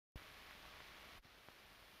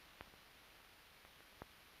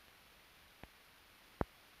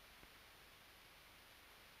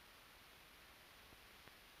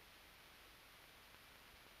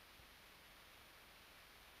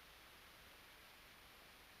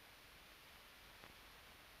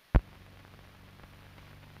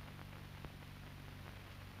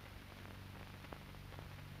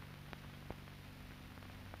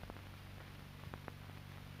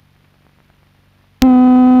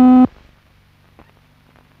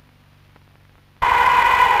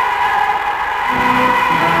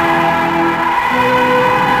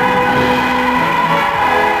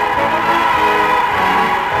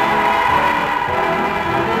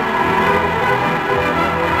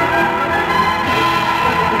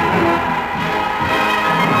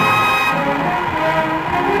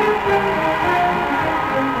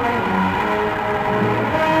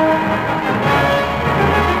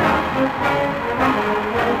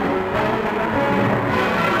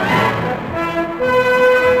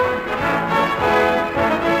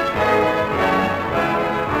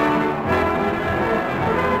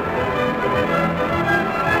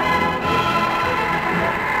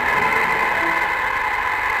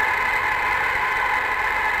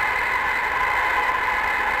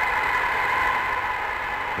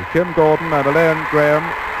Kim Gordon and Elaine Graham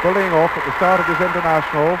pulling off at the start of this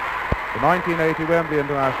international, the 1980 Wembley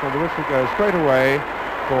International. The whistle goes straight away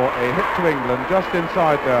for a hit to England just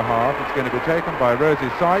inside their half. It's going to be taken by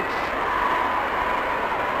Rosie Sykes.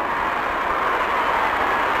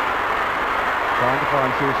 Trying to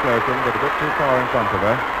find Sue Slocum, but a bit too far in front of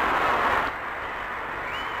her.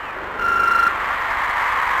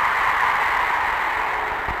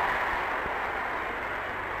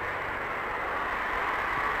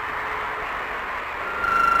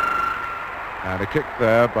 And a kick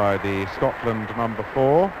there by the Scotland number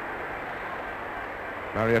 4,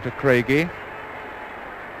 Marietta Craigie.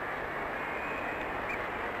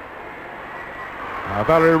 Now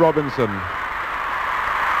Valerie Robinson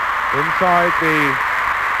inside the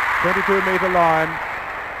 22-metre line,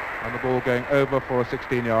 and the ball going over for a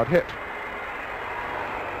 16-yard hit.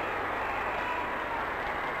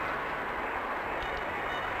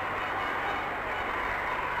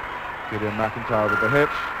 Gillian McIntyre with the hit.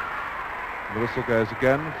 The whistle goes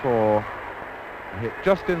again for a hit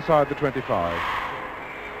just inside the 25.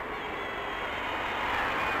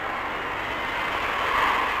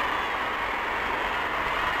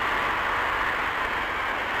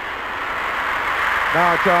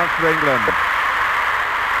 Now a chance for England.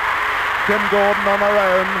 Kim Gordon on her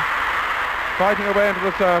own, fighting away into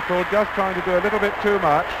the circle, just trying to do a little bit too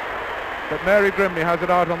much. But Mary Grimley has it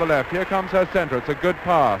out on the left. Here comes her centre. It's a good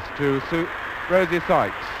pass to Rosie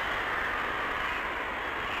Sykes.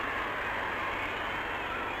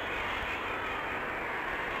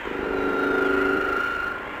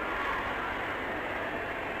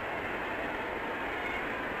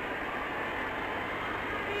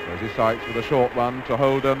 Rosie Sykes with a short one to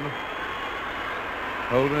Holden.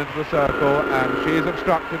 Holden into the circle, and she's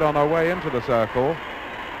obstructed on her way into the circle.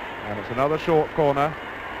 And it's another short corner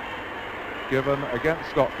given against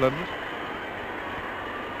Scotland.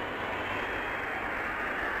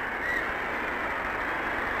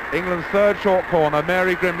 England's third short corner,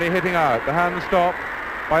 Mary Grimley hitting out. The hand stop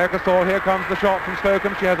by Ecclesall. Here comes the shot from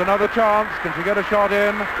Slocum. She has another chance. Can she get a shot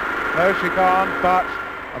in? No, she can't, but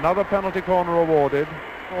another penalty corner awarded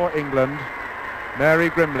for England. Mary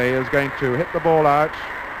Grimley is going to hit the ball out.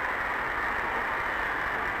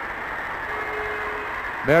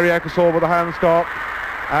 Mary Ecclesall with a hand stop,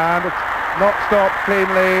 and it's not stopped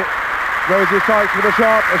cleanly. Rosie Sykes with a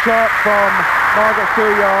shot from Margaret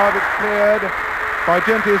Suyard. It's cleared by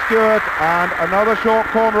Ginty Stewart, and another short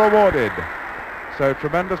corner awarded. So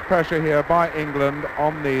tremendous pressure here by England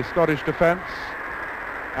on the Scottish defence,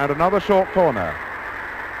 and another short corner.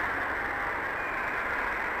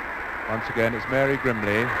 Once again, it's Mary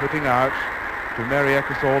Grimley hitting out to Mary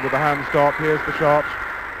Ecclesall with a hand stop. Here's the shot,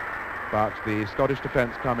 but the Scottish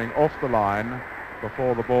defence coming off the line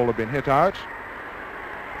before the ball had been hit out.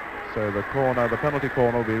 So the penalty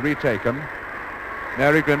corner will be retaken.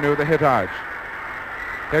 Mary Grimley with the hit out.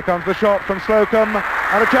 Here comes the shot from Slocum,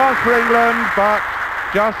 and a chance for England, but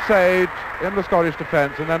just saved in the Scottish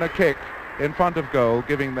defence, and then a kick in front of goal,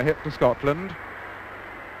 giving the hit to Scotland.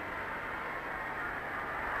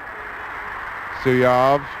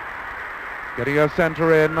 Suyard getting her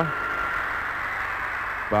centre in,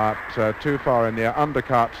 but too far in the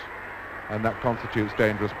undercut, and that constitutes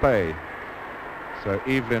dangerous play. So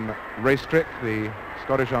Evelyn Raystrick, the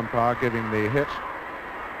Scottish umpire, giving the hit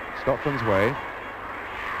Scotland's way.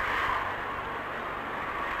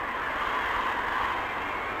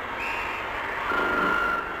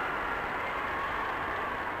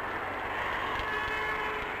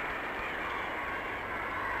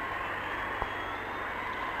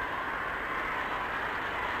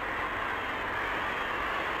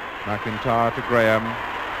 McIntyre to Graham.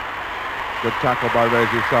 Good tackle by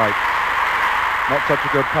Rosie Sykes. Not such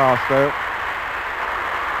a good pass though.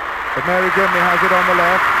 But Mary Grimley has it on the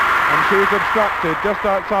left, and she's obstructed just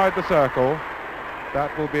outside the circle.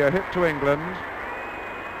 That will be a hit to England.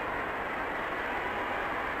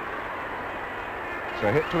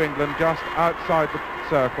 So hit to England just outside the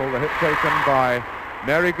circle. The hit taken by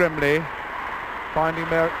Mary Grimley, finding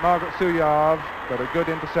Margaret Suyard, but a good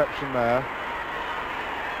interception there.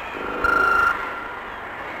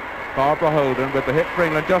 Barbara Holden with the hit for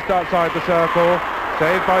England just outside the circle,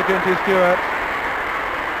 saved by Ginty Stewart.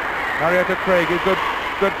 Marietta Craigie,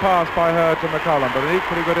 good pass by her to McCullum, but an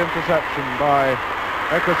equally good interception by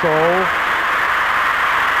Ecclesall.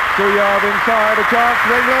 Suyov inside, a chance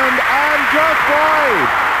for England, and just wide!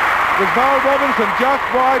 It was Val Robinson just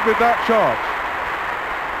wide with that shot.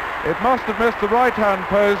 It must have missed the right-hand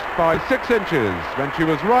post by 6 inches when she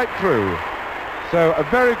was right through. So a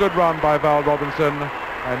very good run by Val Robinson,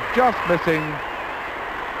 and just missing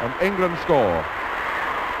an England score.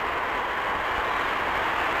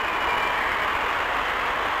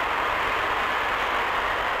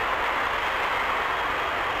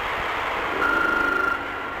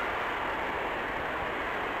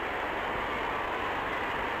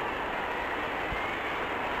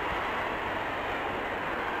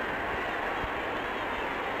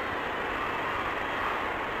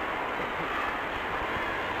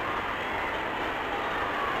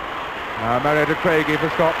 Now Marietta Craigie for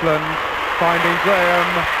Scotland, finding Graham,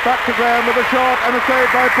 back to Graham with a shot, and a save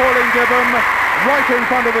by Pauline Gibbon, right in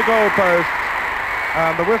front of the goal post,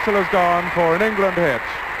 and the whistle has gone for an England hit.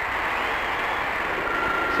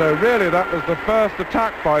 So really that was the first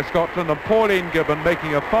attack by Scotland, and Pauline Gibbon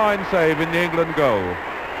making a fine save in the England goal.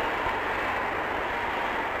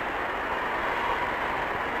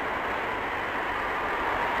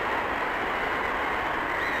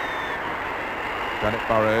 Janet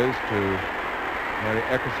Burrows to Mary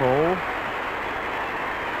Ecclesall.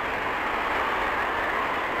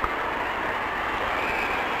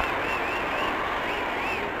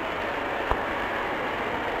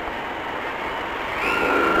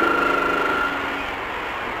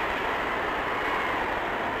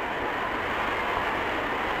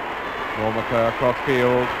 Normaker across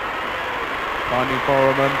field, finding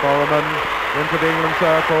Borroman into the England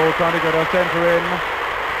circle, trying to get her centre in.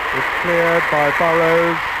 It's cleared by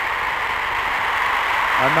Burrows.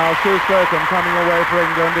 And now Sue Slocum coming away for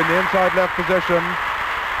England in the inside left position.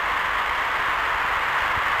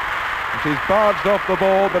 And she's barged off the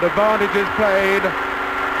ball, but advantage is played.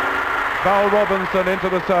 Val Robinson into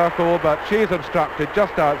the circle, but she's obstructed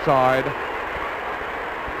just outside.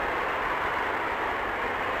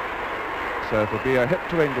 So it'll be a hit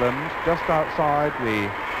to England just outside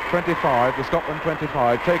the 25, the Scotland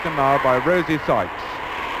 25, taken now by Rosie Sykes.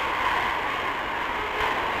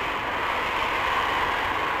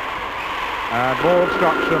 And more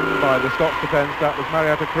obstruction by the Scots defence. That was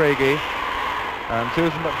Marietta Craigie and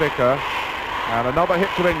Susan McVicker. And another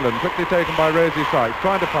hit to England, quickly taken by Rosie Sykes,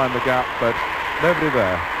 trying to find the gap, but nobody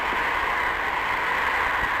there.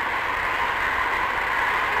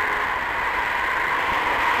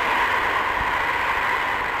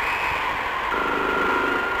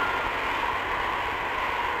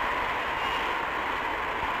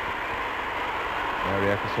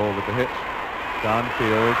 Mary Ecclesall with the hit.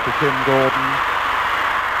 Downfield to Kim Gordon.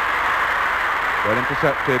 Well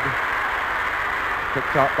intercepted.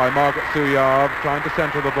 Picked up by Margaret Suyard, trying to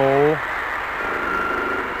centre the ball.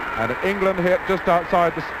 And an England hit just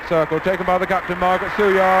outside the circle, taken by the captain, Margaret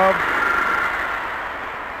Suyard.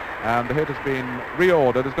 And the hit has been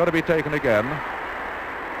reordered, it's got to be taken again.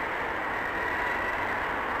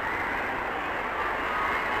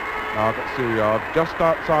 Margaret Suyard just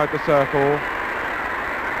outside the circle.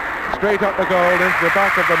 Straight up the goal into the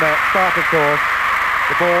back of the net, but of course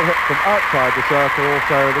the ball hit from outside the circle,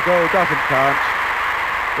 so the goal doesn't count.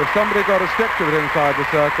 If somebody got a stick to it inside the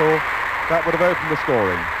circle, that would have opened the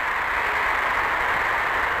scoring.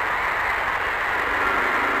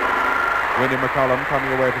 Winnie McCullum coming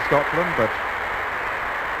away for Scotland, but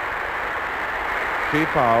she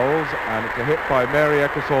fouls, and it's a hit by Mary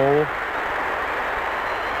Ecclesall.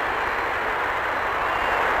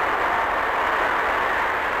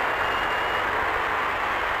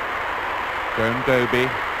 Joan Doby.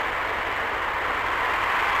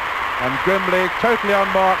 And Grimley totally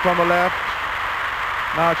unmarked on the left.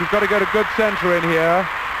 Now she's got to get a good centre in here.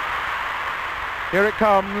 Here it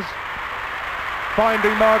comes.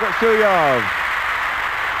 Finding Margaret Suyard.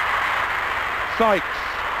 Sykes.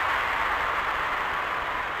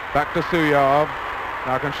 Back to Suyard.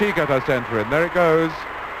 Now can she get her centre in? There it goes.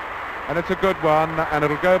 And it's a good one, and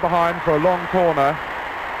it'll go behind for a long corner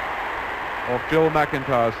of Jill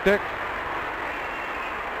McIntyre's stick.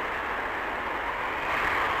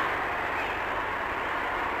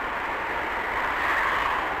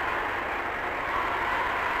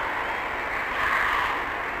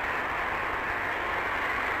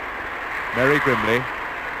 Mary Grimley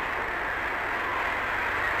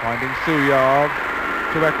finding Suyard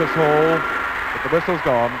to Ecclesall, but the whistle's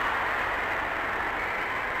gone.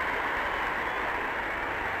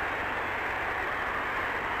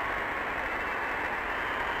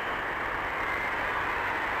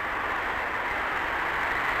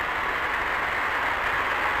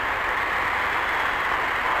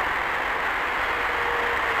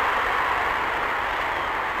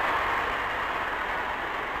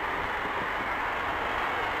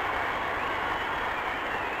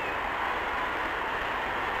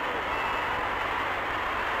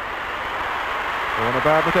 a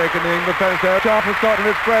bad mistake in the England defence there. Sharp has got, and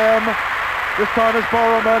it's Graham. This time it's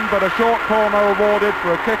Borroman, but a short corner awarded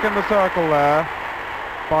for a kick in the circle there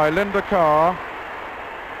by Linda Carr.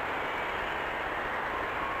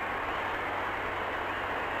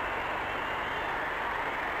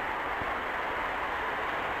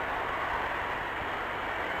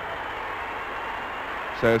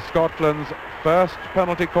 So Scotland's first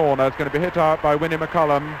penalty corner is going to be hit out by Winnie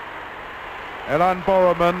McCullum. Elan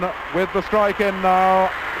Borroman with the strike in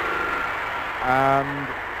now, and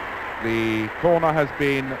the corner has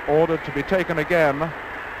been ordered to be taken again.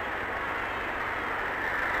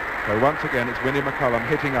 So once again it's Winnie McCullum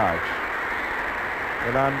hitting out.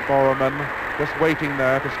 Elan Borroman just waiting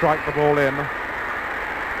there to strike the ball in,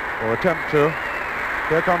 or attempt to.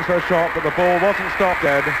 Here comes her shot, but the ball wasn't stopped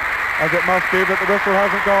dead, as it must be, but the whistle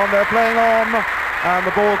hasn't gone. They're playing on, and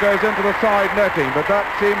the ball goes into the side netting, but that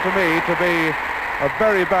seemed to me to be a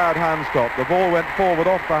very bad hand stop. The ball went forward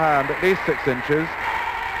off the hand at least 6 inches.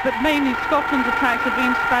 But mainly Scotland's attacks have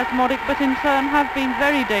been spasmodic, but in turn have been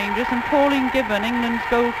very dangerous, and Pauline Gibbon, England's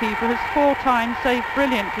goalkeeper, has 4 times saved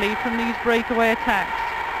brilliantly from these breakaway attacks.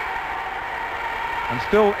 And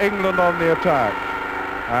still England on the attack.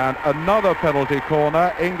 And another penalty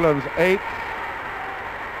corner, England's 8th.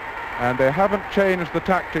 And they haven't changed the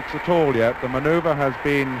tactics at all yet. The manoeuvre has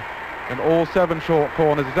been in all 7 short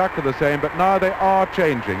corners exactly the same, but now they are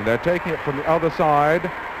changing. They're taking it from the other side,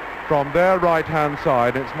 from their right-hand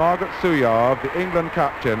side. It's Margaret Suyard, the England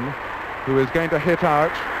captain, who is going to hit out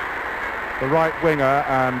the right winger,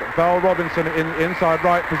 and Val Robinson in inside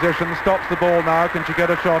right position stops the ball now. Can she get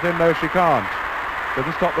a shot in? No, she can't.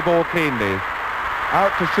 Doesn't stop the ball cleanly.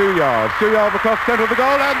 Out to Suyard. Suyard across the centre of the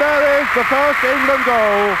goal, and there is the first England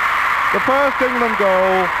goal. The first England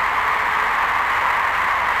goal,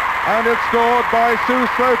 and it's scored by Sue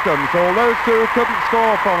Slocum. So although Sue couldn't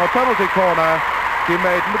score from a penalty corner, she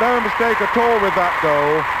made no mistake at all with that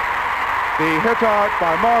goal. The hit out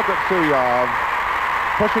by Margaret Suyard,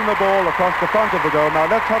 pushing the ball across the front of the goal.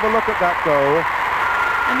 Now let's have a look at that goal.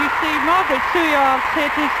 And you see Margaret Suyard's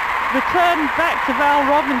hit is returned back to Val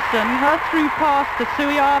Robinson, her through pass to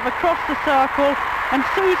Suyard across the circle, and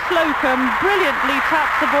Sue Slocum brilliantly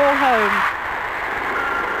taps the ball home.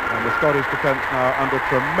 And the Scottish defence now under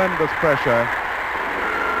tremendous pressure.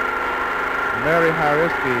 Mary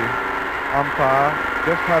Harris, the umpire,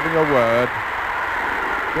 just having a word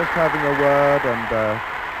and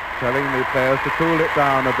telling the players to cool it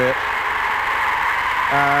down a bit.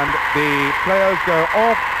 And the players go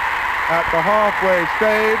off at the halfway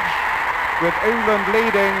stage, with England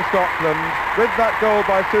leading Scotland with that goal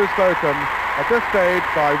by Sue Slocum at this stage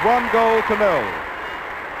by 1-0.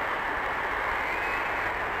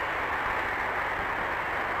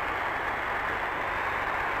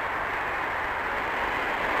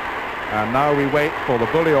 And now we wait for the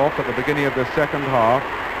bully off at the beginning of the second half.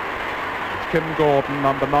 It's Kim Gordon,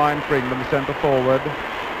 number 9 for England, centre forward.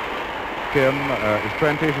 Kim is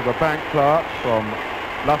 20, she's a bank clerk from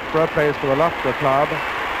Loughborough, plays for the Loughborough club.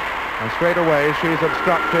 And straight away she's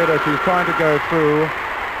obstructed as she's trying to go through,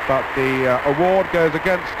 but the award goes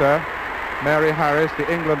against her. Mary Harris,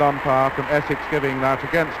 the England umpire from Essex, giving that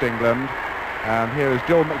against England. And here is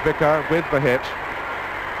Jill McVicker with the hit.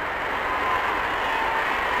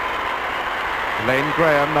 Elaine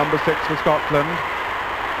Graham, number 6 for Scotland.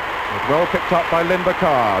 It's well picked up by Linda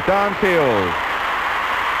Carr. Downfield.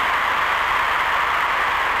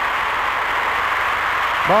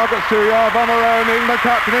 Margaret Suyard on her own, England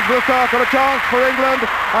captain into the circle, a chance for England,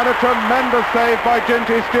 and a tremendous save by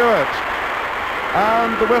Ginty Stewart.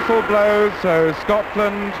 And the whistle blows, so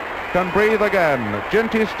Scotland can breathe again.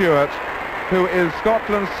 Ginty Stewart, who is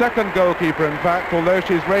Scotland's 2nd goalkeeper, in fact, although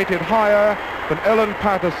she's rated higher than Ellen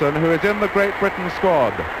Patterson, who is in the Great Britain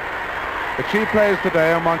squad. But she plays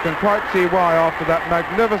today, and one can quite see why after that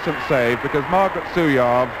magnificent save, because Margaret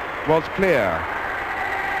Suyard was clear.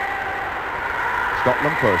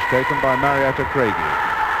 Scotland push, taken by Marietta Craigie.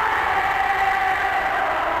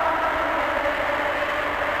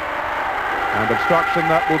 And obstruction,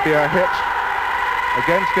 that will be a hit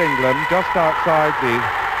against England, just outside the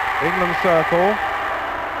England circle.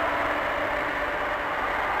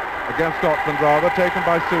 Against Scotland, rather, taken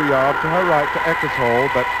by Suyard to her right to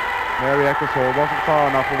Eccleshall, but Mary Eccleshall wasn't far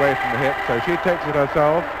enough away from the hit, so she takes it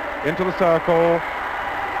herself into the circle.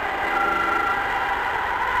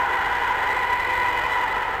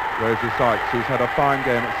 Rosie Sykes, who's had a fine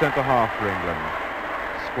game at centre-half for England.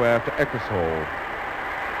 Square to Eccleshall.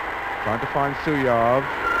 Trying to find Suyard.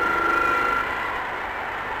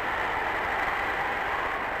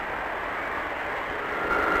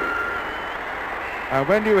 And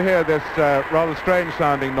when you hear this rather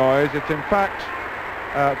strange-sounding noise, it's in fact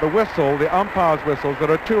the whistle, the umpire's whistles,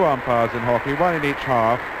 there are 2 umpires in hockey, 1 in each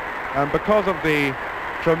half, and because of the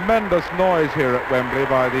tremendous noise here at Wembley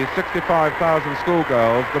by the 65,000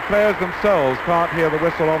 schoolgirls, the players themselves can't hear the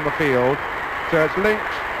whistle on the field, so it's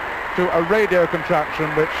linked to a radio contraption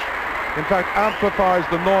which in fact amplifies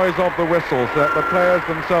the noise of the whistle so that the players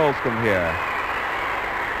themselves can hear.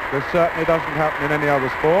 This certainly doesn't happen in any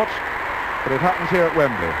other sport, but it happens here at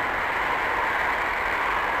Wembley.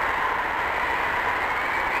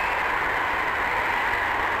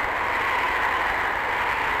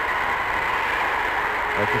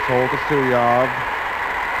 Ecclesall to Suyav.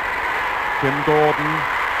 Kim Gordon.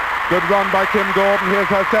 Good run by Kim Gordon. Here's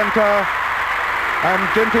her centre. And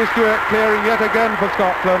Ginty Stewart clearing yet again for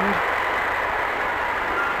Scotland.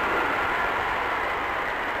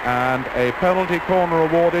 And a penalty corner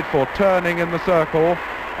awarded for turning in the circle.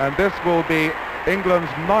 And this will be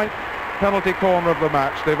England's 9th penalty corner of the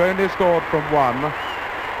match. They've only scored from 1.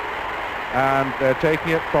 And they're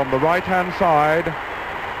taking it from the right-hand side.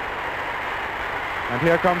 And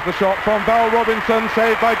here comes the shot from Val Robinson,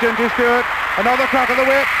 saved by Ginty Stewart. Another crack of the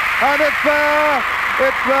whip, and it's there!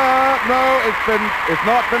 It's there! No, it's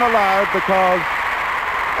not been allowed because,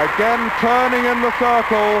 again, turning in the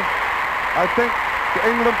circle. I think the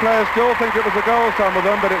England players still think it was a goal, some of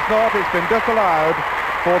them, but it's not. It's been disallowed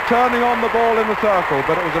for turning on the ball in the circle,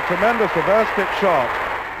 but it was a tremendous reverse kick shot.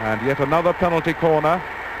 And yet another penalty corner.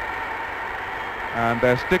 And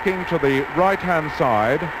they're sticking to the right-hand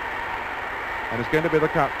side. And it's going to be the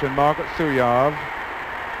captain, Margaret Suyav,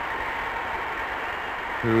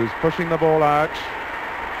 who's pushing the ball out.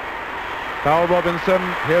 Val Robinson,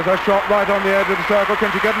 here's her shot right on the edge of the circle. Can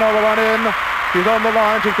she get another one in? She's on the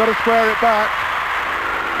line, she's got to square it back.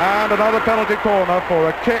 And another penalty corner for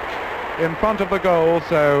a kick in front of the goal.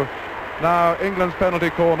 So now England's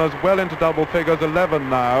penalty corners well into double figures, 11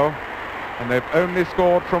 now. And they've only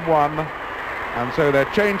scored from 1. And so they're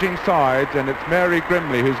changing sides, and it's Mary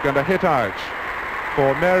Grimley who's going to hit out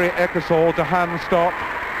for Mary Ecclesall to hand stop.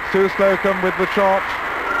 Sue Slocum with the shot,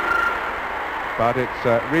 but it's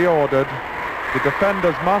reordered. The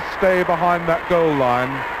defenders must stay behind that goal line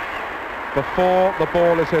before the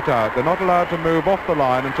ball is hit out. They're not allowed to move off the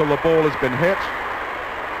line until the ball has been hit.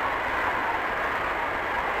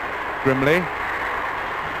 Grimley.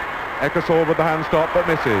 Ecclesall with the hand stop, but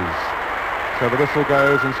misses. So the whistle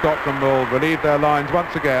goes and Scotland will relieve their lines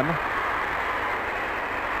once again.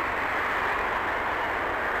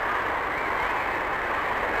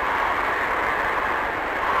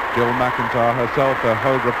 Jill McIntyre herself, a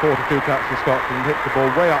holder of 42 caps for Scotland, hits the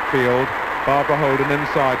ball way upfield. Barbara Holden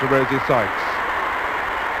inside to Rosie Sykes.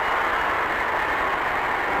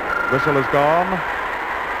 Whistle has gone.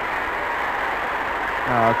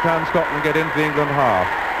 Now, can Scotland get into the England half?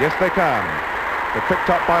 Yes, they can. They're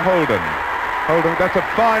picked up by Holden. Holden, that's a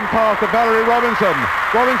fine pass to Valerie Robinson.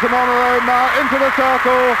 Robinson on her own now, into the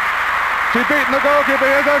circle. She's beaten the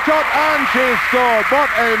goalkeeper, here's her shot, and she's scored.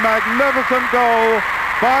 What a magnificent goal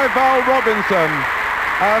by Val Robinson.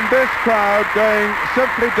 And this crowd going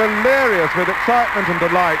simply delirious with excitement and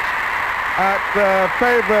delight at their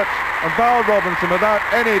favourite, Val Robinson, without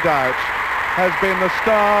any doubt, has been the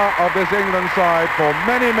star of this England side for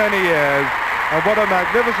many, many years. And what a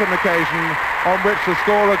magnificent occasion on which to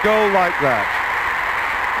score a goal like that.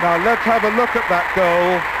 Now let's have a look at that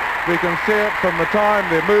goal. We can see it from the time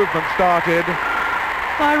the movement started.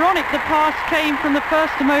 It's ironic the pass came from the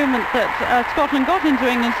first moment that Scotland got into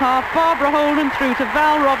England's half. Barbara Holden through to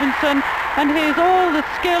Val Robinson, and here's all the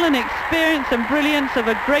skill and experience and brilliance of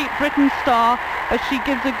a Great Britain star as she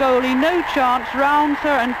gives the goalie no chance, rounds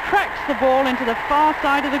her and cracks the ball into the far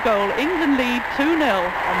side of the goal. England lead 2-0.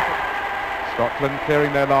 Scotland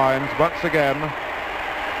clearing their lines once again.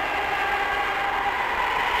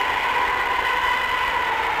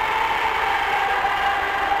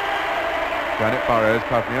 Janet Burrows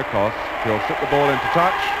passing across. She'll sit the ball into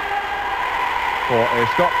touch for a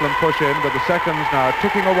Scotland push-in, but the seconds now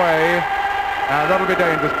ticking away. And that'll be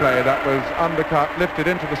dangerous play. That was undercut, lifted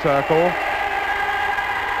into the circle.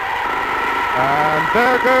 And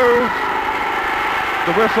there goes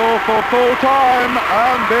the whistle for full time,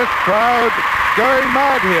 and this crowd going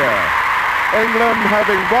mad here. England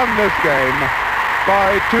having won this game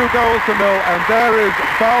by 2-0, and there is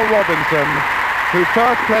Val Robinson, who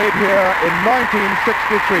first played here in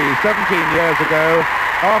 1963, 17 years ago,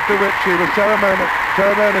 after which she was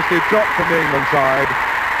ceremoniously dropped from the England side.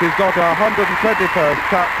 She's got her 121st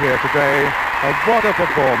cap here today, and what a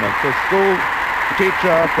performance. A school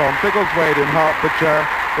teacher from Biggleswade in Hertfordshire,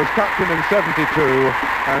 was captain in 72,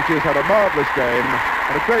 and she's had a marvellous game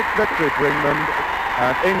and a great victory for England,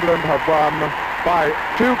 and England have won by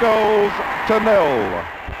 2-0.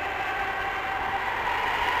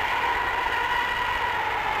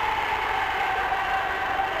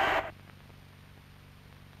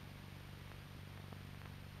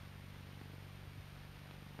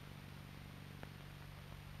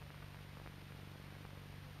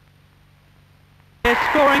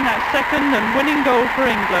 Scoring that second and winning goal for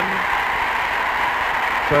England.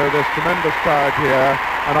 So there's tremendous crowd here,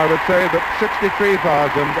 and I would say that 63,000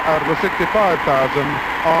 out of the 65,000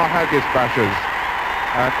 are haggis bashers.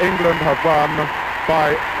 And England have won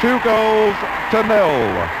by 2-0.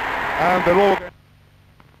 And they're all